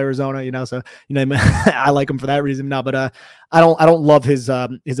Scottsdale, Arizona, so I like him for that reason. No, but I don't love his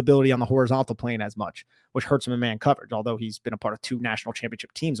ability on the horizontal plane as much, which hurts him in man coverage, although he's been a part of 2 national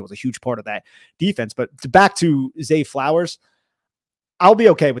championship teams. It was a huge part of that defense. But back to Zay Flowers, I'll be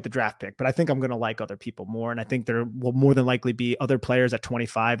okay with the draft pick, but I think I'm going to like other people more. And I think there will more than likely be other players at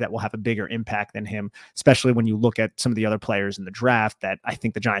 25 that will have a bigger impact than him, especially when you look at some of the other players in the draft that I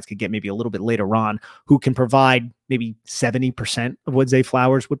think the Giants could get maybe a little bit later on, who can provide maybe 70% of what Zay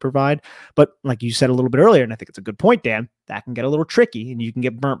Flowers would provide. But like you said a little bit earlier, and I think it's a good point, Dan, that can get a little tricky and you can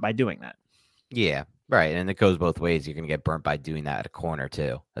get burnt by doing that. Yeah. Right. And it goes both ways. You're going to get burnt by doing that at a corner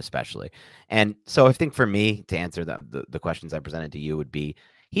too, especially. And so I think for me to answer the questions I presented to you would be,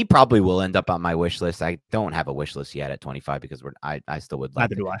 he probably will end up on my wish list. I don't have a wish list yet at 25 because I still would like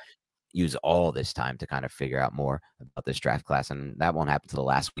to use all this time to kind of figure out more about this draft class. And that won't happen until the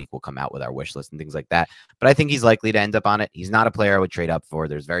last week. We'll come out with our wish list and things like that. But I think he's likely to end up on it. He's not a player I would trade up for.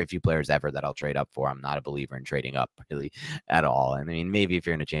 There's very few players ever that I'll trade up for. I'm not a believer in trading up really at all. I mean, maybe if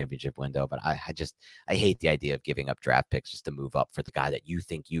you're in a championship window, but I hate the idea of giving up draft picks just to move up for the guy that you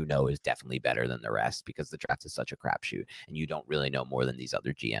think is definitely better than the rest, because the draft is such a crapshoot and you don't really know more than these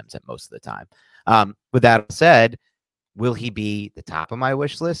other GMs at most of the time. With that said, will he be the top of my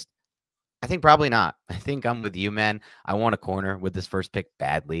wish list? I think probably not. I think I'm with you, man. I want a corner with this first pick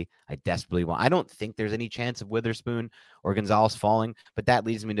badly. I desperately want. I don't think there's any chance of Witherspoon or Gonzalez falling, but that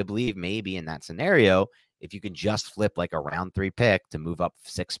leads me to believe maybe in that scenario, if you can just flip like a round 3 pick to move up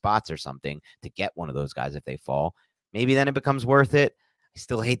 6 spots or something to get one of those guys if they fall, maybe then it becomes worth it. I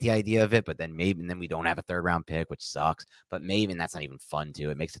still hate the idea of it, but then maybe then we don't have a 3rd round pick, which sucks. But maybe that's not even fun too.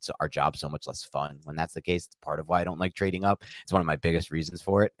 It makes it so our job so much less fun when that's the case. It's part of why I don't like trading up. It's one of my biggest reasons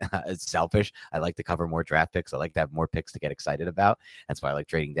for it. It's selfish. I like to cover more draft picks. I like to have more picks to get excited about. That's why I like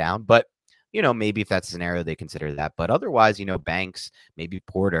trading down. But maybe if that's a scenario, they consider that. But otherwise, Banks, maybe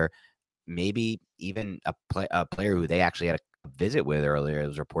Porter, maybe even a player who they actually had a visit with earlier. It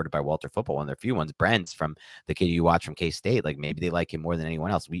was reported by Walter Football, one of their few ones, Brent's from the kid you watch from K-State. Like, maybe they like him more than anyone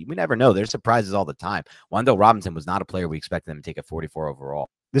else. We never know. There's surprises all the time. Wan'Dale Robinson was not a player we expected them to take at 44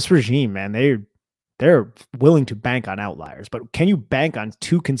 overall. This regime, man, they're willing to bank on outliers, but can you bank on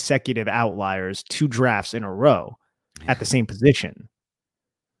 2 consecutive outliers, 2 drafts in a row at the same position?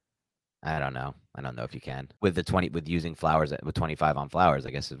 I don't know if you can with using Flowers with 25 on Flowers, I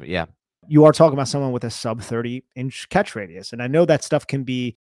guess. Yeah. You are talking about someone with a sub 30-inch catch radius. And I know that stuff can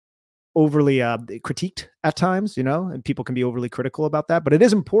be overly critiqued at times, and people can be overly critical about that, but it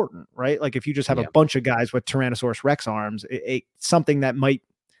is important, right? Like, if you just have a bunch of guys with Tyrannosaurus Rex arms, something that might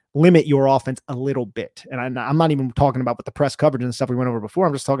limit your offense a little bit. And I'm not even talking about with the press coverage and stuff we went over before.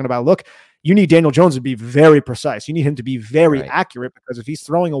 I'm just talking about, look, you need Daniel Jones to be very precise. You need him to be very accurate, because if he's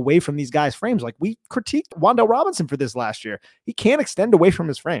throwing away from these guys' frames, like we critiqued Wan'Dale Robinson for this last year, he can't extend away from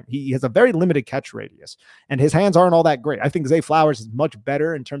his frame. He has a very limited catch radius, and his hands aren't all that great. I think Zay Flowers is much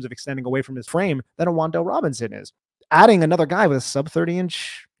better in terms of extending away from his frame than a Wan'Dale Robinson is. Adding another guy with a sub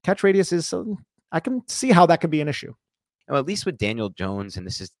 30-inch catch radius is, I can see how that could be an issue. Well, at least with Daniel Jones, and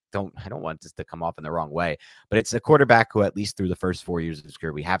I don't want this to come off in the wrong way, but it's a quarterback who, at least through the first 4 years of his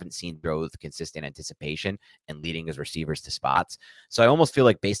career, we haven't seen throw with consistent anticipation and leading his receivers to spots. So I almost feel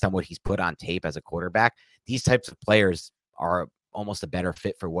like, based on what he's put on tape as a quarterback, these types of players are almost a better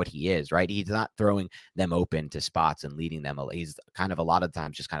fit for what he is, right? He's not throwing them open to spots and leading them. He's kind of, a lot of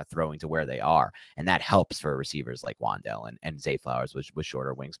times, just kind of throwing to where they are. And that helps for receivers like Wan'Dale and Zay Flowers with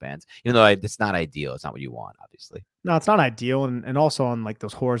shorter wingspans, even though it's not ideal. It's not what you want, obviously. No, it's not ideal. And also on like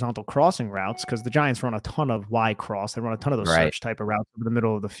those horizontal crossing routes, because the Giants run a ton of Y cross. They run a ton of those search type of routes over the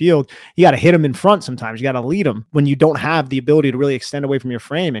middle of the field. You got to hit them in front sometimes. You got to lead them when you don't have the ability to really extend away from your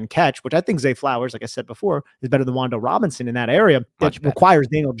frame and catch, which I think Zay Flowers, like I said before, is better than Wan'Dale Robinson in that area. That requires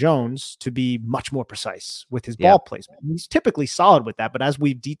Daniel Jones to be much more precise with his ball placement. He's typically solid with that, but as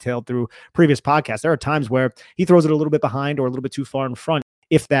we've detailed through previous podcasts, there are times where he throws it a little bit behind or a little bit too far in front,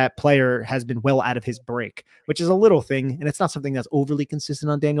 if that player has been well out of his break, which is a little thing. And it's not something that's overly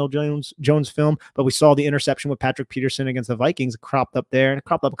consistent on Daniel Jones film, but we saw the interception with Patrick Peterson against the Vikings cropped up there, and it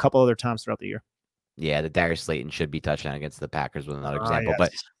cropped up a couple other times throughout the year. Yeah, the Darius Slayton should be touchdown against the Packers with another example. Yes.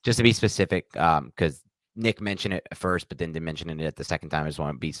 But just to be specific, because Nick mentioned it first, but then didn't mention it at the second time, I just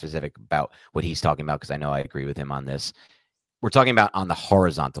want to be specific about what he's talking about, because I know I agree with him on this. We're talking about on the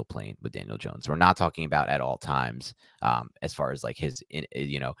horizontal plane with Daniel Jones. We're not talking about at all times as far as like his,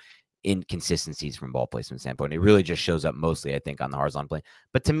 inconsistencies from ball placement standpoint. It really just shows up mostly, I think, on the horizontal plane.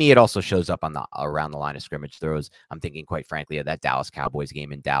 But to me, it also shows up on the around the line of scrimmage throws. I'm thinking, quite frankly, of that Dallas Cowboys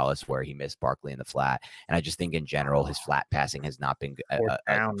game in Dallas where he missed Barkley in the flat. And I just think in general, his flat passing has not been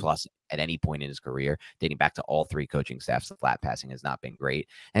a plus at any point in his career, dating back to all three coaching staffs. The flat passing has not been great.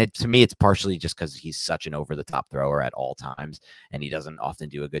 And to me, it's partially just because he's such an over-the-top thrower at all times, and he doesn't often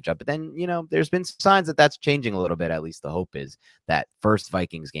do a good job. But then, there's been signs that that's changing a little bit. At least the hope is. That first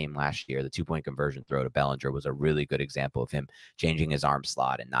Vikings game last year, the 2-point conversion throw to Bellinger was a really good example of him changing his arm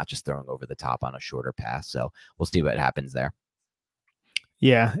slot and not just throwing over the top on a shorter pass. So we'll see what happens there.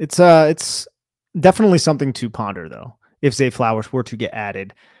 Yeah, it's definitely something to ponder, though, if Zay Flowers were to get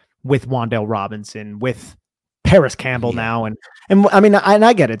added with Wan'Dale Robinson, with Paris Campbell now. And I mean,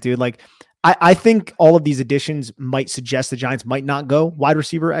 I get it, dude. Like, I think all of these additions might suggest the Giants might not go wide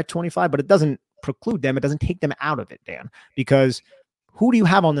receiver at 25, but it doesn't preclude them. It doesn't take them out of it, Dan, because who do you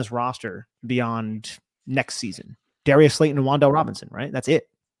have on this roster beyond next season? Darius Slayton and Wan'Dale Robinson, right? That's it.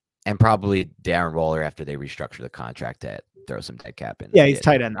 And probably Darren Waller after they restructure the contract to throw some dead cap in. Yeah, he's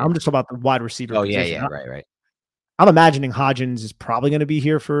tight end. I'm just about the wide receiver. Oh, position. Yeah, right. I'm imagining Hodgins is probably going to be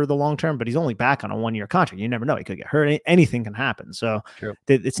here for the long term, but he's only back on a 1-year contract. You never know. He could get hurt. Anything can happen. So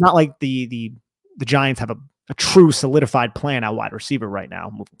it's not like the Giants have a true solidified plan at wide receiver right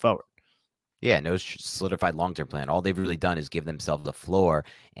now moving forward. Yeah, no solidified long-term plan. All they've really done is give themselves a floor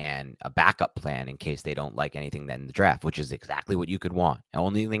and a backup plan in case they don't like anything then in the draft, which is exactly what you could want. The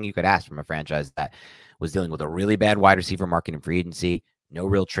only thing you could ask from a franchise that was dealing with a really bad wide receiver market in free agency, no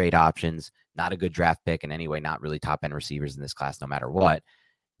real trade options, not a good draft pick, and anyway, not really top-end receivers in this class no matter what.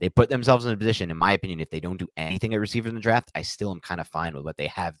 They put themselves in a position, in my opinion, if they don't do anything at receiver in the draft, I still am kind of fine with what they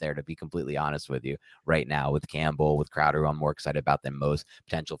have there, to be completely honest with you right now, with Campbell, with Crowder, who I'm more excited about than most,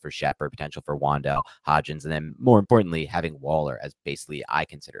 potential for Shepard, potential for Wan'Dale, Hodgins, and then more importantly, having Waller as basically I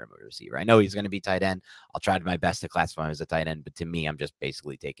consider him a receiver. I know he's going to be tight end. I'll try my best to classify him as a tight end, but to me, I'm just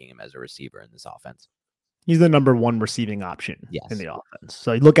basically taking him as a receiver in this offense. He's the number one receiving option in the offense.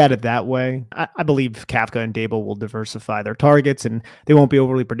 So you look at it that way. I believe Kafka and Dable will diversify their targets and they won't be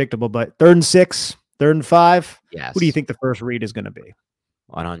overly predictable, but 3rd and 6, 3rd and 5. Yes. Who do you think the first read is going to be?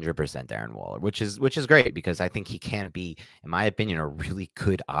 100% Darren Waller, which is great because I think he can be, in my opinion, a really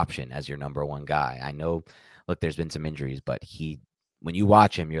good option as your number one guy. I know, look, there's been some injuries, but when you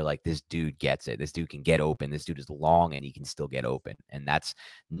watch him, you're like, this dude gets it. This dude can get open. This dude is long and he can still get open. And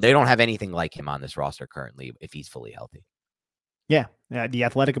they don't have anything like him on this roster currently if he's fully healthy. Yeah. The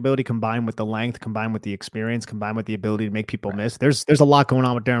athletic ability combined with the length, combined with the experience, combined with the ability to make people miss. There's a lot going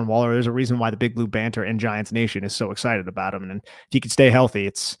on with Darren Waller. There's a reason why the Big Blue Banter and Giants Nation is so excited about him. And if he can stay healthy,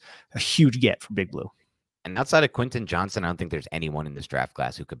 it's a huge get for Big Blue. And outside of Quentin Johnson, I don't think there's anyone in this draft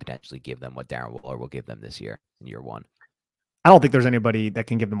class who could potentially give them what Darren Waller will give them this year in year one. I don't think there's anybody that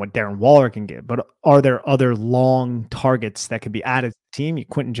can give them what Darren Waller can give, but are there other long targets that could be added to the team?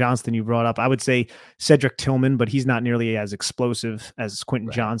 Quentin Johnston, you brought up. I would say Cedric Tillman, but he's not nearly as explosive as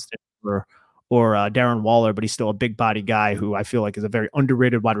Quentin Johnston or Darren Waller, but he's still a big body guy who I feel like is a very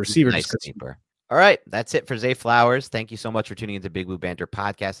underrated wide receiver. Nice sleeper. All right, that's it for Zay Flowers. Thank you so much for tuning into Big Blue Banter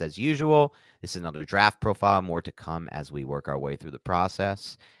Podcast as usual. This is another draft profile, more to come as we work our way through the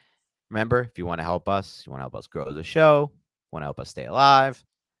process. Remember, if you want to help us, you want to help us grow the show, want to help us stay alive,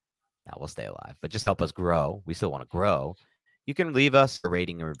 now we'll stay alive, but just help us grow. We still want to grow. You can leave us a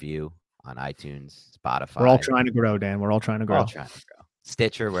rating and review on iTunes, Spotify. We're all trying to grow, Dan. We're all trying to grow.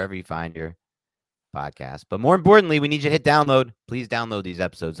 Stitcher, wherever you find your podcast. But more importantly, we need you to hit download. Please download these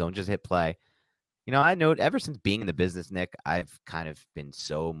episodes. Don't just hit play. You know, I know ever since being in the business, Nick, I've kind of been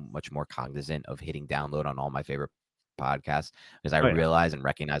so much more cognizant of hitting download on all my favorite podcasts because I realize and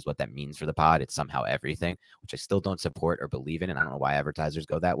recognize what that means for the pod. It's somehow everything, which I still don't support or believe in. And I don't know why advertisers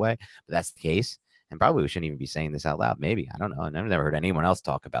go that way, but that's the case. And probably we shouldn't even be saying this out loud. Maybe. I don't know. I've never heard anyone else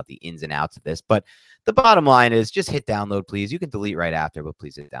talk about the ins and outs of this. But the bottom line is just hit download, please. You can delete right after, but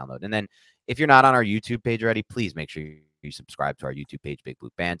please hit download. And then if you're not on our YouTube page already, please make sure you subscribe to our YouTube page, Big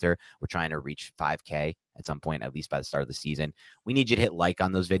Blue Banter. We're trying to reach 5K at some point, at least by the start of the season. We need you to hit like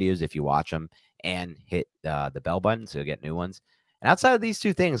on those videos if you watch them and hit the bell button so you'll get new ones. And outside of these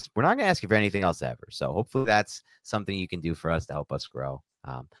two things, we're not going to ask you for anything else ever. So hopefully that's something you can do for us to help us grow.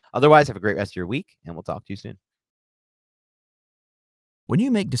 Otherwise, have a great rest of your week, and we'll talk to you soon. When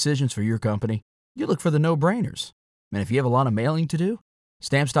you make decisions for your company, you look for the no-brainers. And if you have a lot of mailing to do,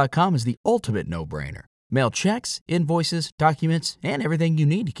 Stamps.com is the ultimate no-brainer. Mail checks, invoices, documents, and everything you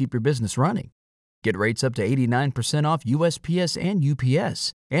need to keep your business running. Get rates up to 89% off USPS and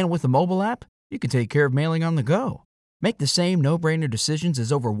UPS. And with the mobile app, you can take care of mailing on the go. Make the same no-brainer decisions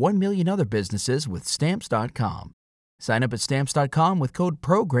as over 1 million other businesses with Stamps.com. Sign up at Stamps.com with code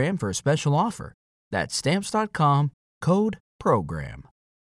PROGRAM for a special offer. That's Stamps.com, code PROGRAM.